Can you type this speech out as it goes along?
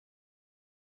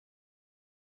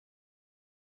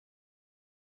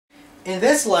In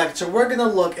this lecture, we're going to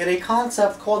look at a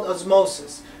concept called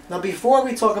osmosis. Now, before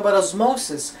we talk about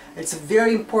osmosis, it's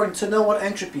very important to know what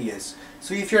entropy is.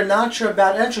 So if you're not sure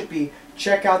about entropy,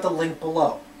 check out the link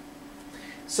below.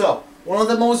 So, one of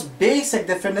the most basic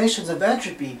definitions of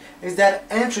entropy is that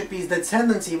entropy is the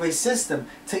tendency of a system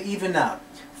to even out.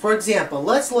 For example,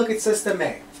 let's look at system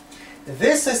A.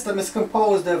 This system is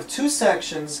composed of two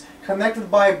sections connected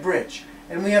by a bridge.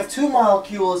 And we have 2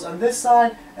 molecules on this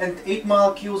side and 8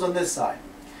 molecules on this side.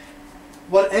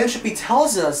 What entropy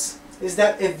tells us is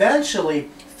that eventually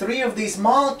 3 of these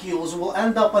molecules will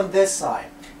end up on this side,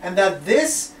 and that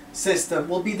this system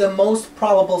will be the most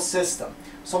probable system.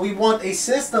 So we want a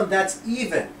system that's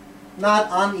even, not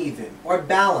uneven, or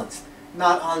balanced,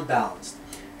 not unbalanced,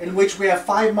 in which we have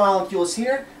 5 molecules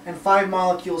here and 5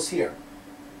 molecules here.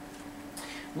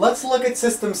 Let's look at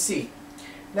system C.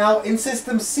 Now, in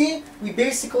system C, we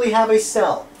basically have a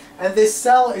cell, and this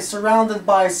cell is surrounded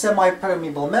by a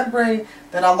semi-permeable membrane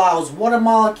that allows water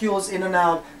molecules in and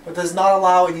out, but does not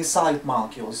allow any solid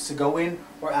molecules to go in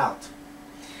or out.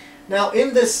 Now,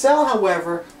 in this cell,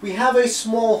 however, we have a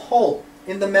small hole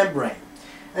in the membrane,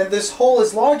 and this hole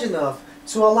is large enough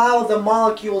to allow the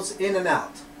molecules in and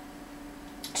out.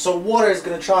 So water is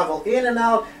going to travel in and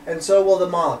out, and so will the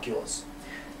molecules.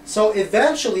 So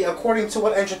eventually, according to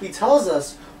what entropy tells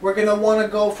us, we're going to want to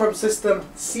go from system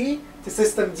C to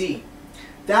system D.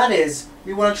 That is,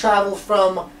 we want to travel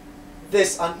from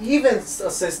this uneven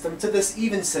system to this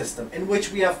even system, in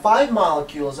which we have 5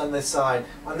 molecules on this side,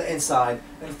 on the inside,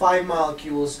 and 5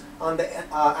 molecules on the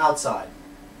outside.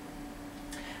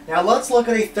 Now let's look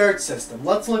at a third system.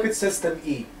 Let's look at system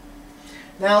E.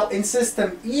 Now in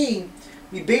system E,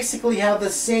 we basically have the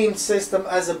same system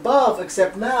as above,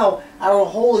 except now our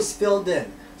hole is filled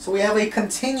in. So we have a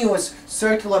continuous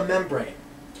circular membrane.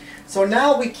 So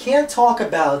now we can't talk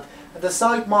about the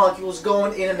solid molecules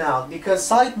going in and out, because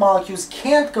solid molecules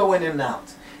can't go in and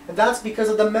out. And that's because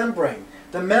of the membrane.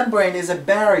 The membrane is a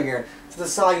barrier to the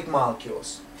solid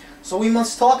molecules. So we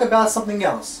must talk about something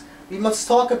else. We must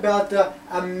talk about the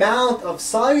amount of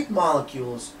solid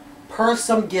molecules per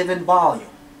some given volume.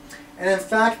 And in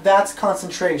fact, that's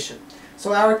concentration.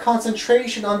 So our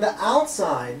concentration on the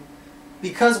outside,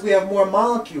 because we have more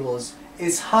molecules,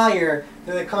 is higher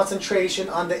than the concentration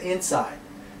on the inside.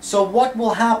 So what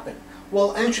will happen?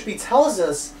 Well, entropy tells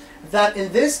us that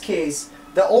in this case,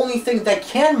 the only thing that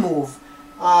can move,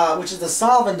 which is the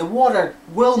solvent, the water,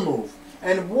 will move.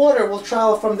 And water will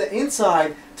travel from the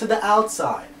inside to the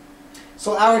outside.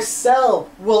 So our cell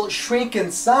will shrink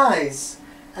in size,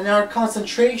 and our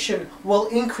concentration will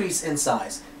increase in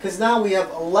size, because now we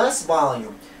have less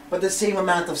volume but the same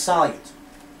amount of solute.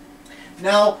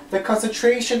 Now the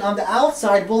concentration on the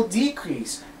outside will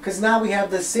decrease, because now we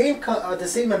have the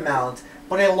same amount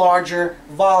but a larger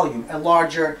volume, a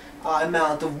larger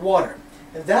amount of water.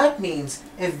 And that means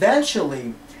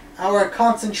eventually our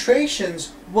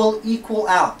concentrations will equal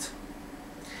out.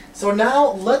 So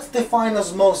now let's define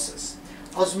osmosis.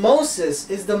 Osmosis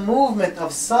is the movement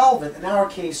of solvent, in our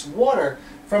case water,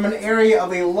 from an area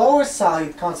of a lower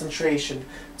solute concentration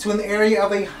to an area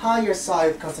of a higher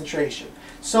solute concentration.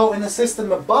 So in the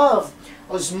system above,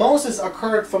 osmosis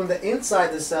occurred from the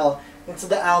inside the cell into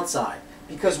the outside,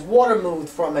 because water moved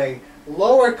from a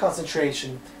lower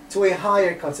concentration to a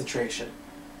higher concentration.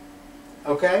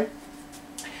 Okay?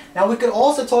 Now we could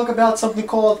also talk about something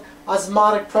called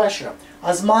osmotic pressure.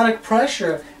 Osmotic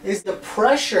pressure is the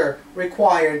pressure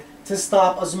required to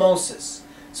stop osmosis.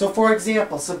 So for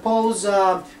example, suppose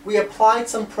we applied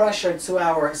some pressure to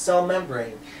our cell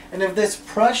membrane, and if this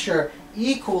pressure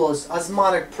equals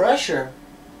osmotic pressure,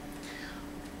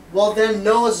 well then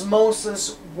no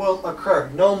osmosis will occur,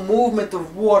 no movement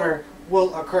of water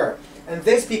will occur. And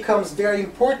this becomes very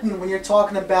important when you're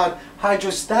talking about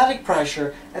hydrostatic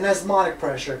pressure and osmotic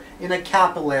pressure in the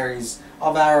capillaries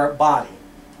of our body.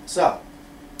 So,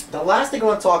 the last thing I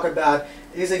want to talk about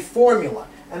is a formula.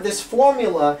 And this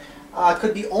formula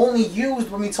could be only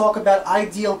used when we talk about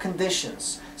ideal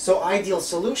conditions. So ideal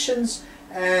solutions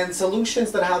and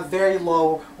solutions that have very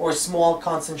low or small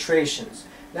concentrations.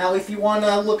 Now if you want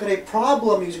to look at a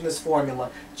problem using this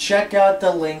formula, check out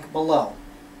the link below.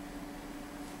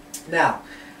 Now,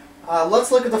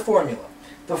 let's look at the formula.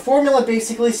 The formula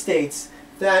basically states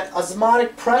that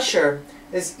osmotic pressure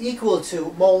is equal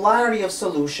to molarity of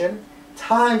solution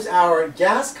times our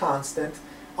gas constant,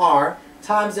 R,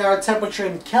 times our temperature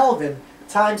in Kelvin,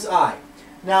 times I.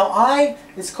 Now I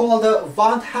is called the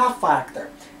Van 't Hoff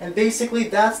factor, and basically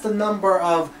that's the number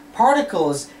of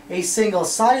particles a single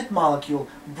solute molecule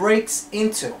breaks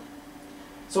into.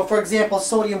 So for example,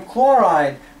 sodium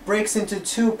chloride breaks into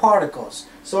two particles.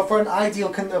 So for an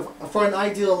ideal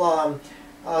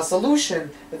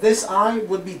solution, this I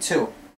would be 2.